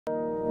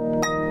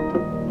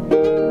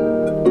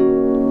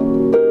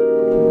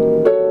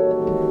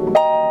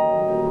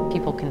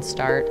can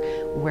start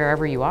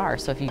wherever you are.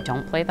 So if you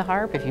don't play the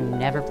harp, if you've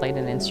never played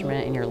an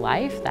instrument in your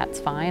life, that's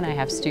fine. I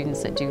have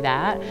students that do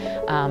that.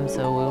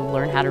 So we'll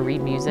learn how to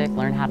read music,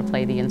 learn how to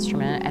play the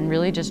instrument, and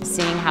really just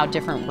seeing how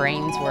different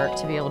brains work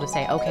to be able to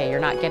say, okay, you're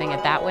not getting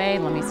it that way,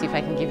 let me see if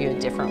I can give you a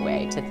different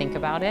way to think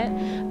about it.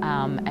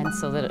 And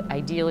so that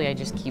ideally I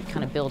just keep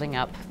kind of building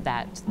up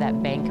that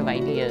bank of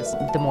ideas.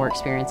 The more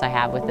experience I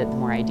have with it, the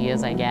more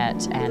ideas I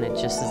get, and it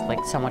just is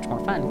like so much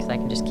more fun because I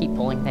can just keep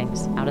pulling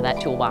things out of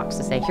that toolbox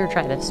to say, here,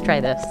 try this, try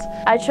this.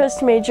 I chose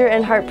to major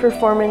in harp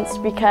performance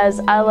because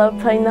I love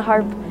playing the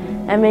harp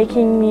and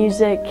making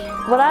music.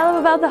 What I love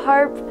about the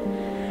harp,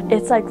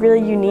 it's like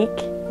really unique.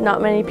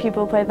 Not many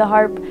people play the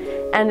harp,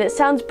 and it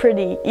sounds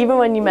pretty. Even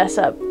when you mess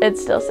up, it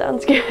still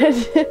sounds good.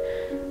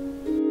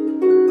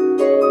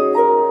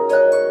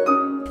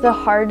 The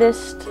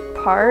hardest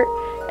part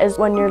is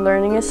when you're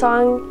learning a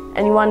song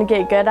and you want to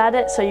get good at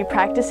it, so you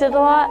practice it a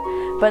lot,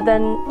 but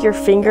then your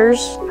fingers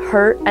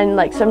hurt and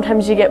like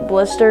sometimes you get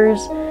blisters.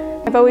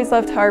 I've always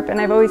loved harp, and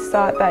I've always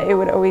thought that it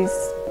would always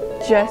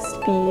just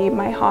be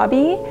my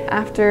hobby.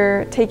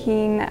 After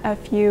taking a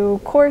few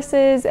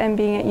courses and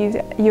being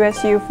at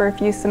USU for a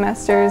few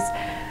semesters,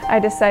 I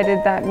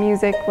decided that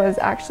music was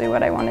actually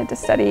what I wanted to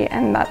study,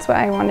 and that's what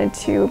I wanted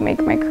to make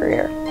my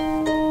career.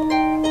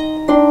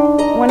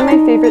 One of my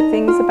favorite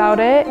things about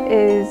it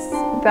is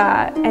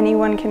that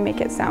anyone can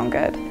make it sound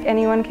good.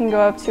 Anyone can go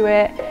up to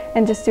it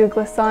and just do a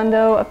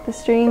glissando up the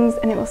strings,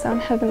 and it will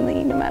sound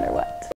heavenly no matter what.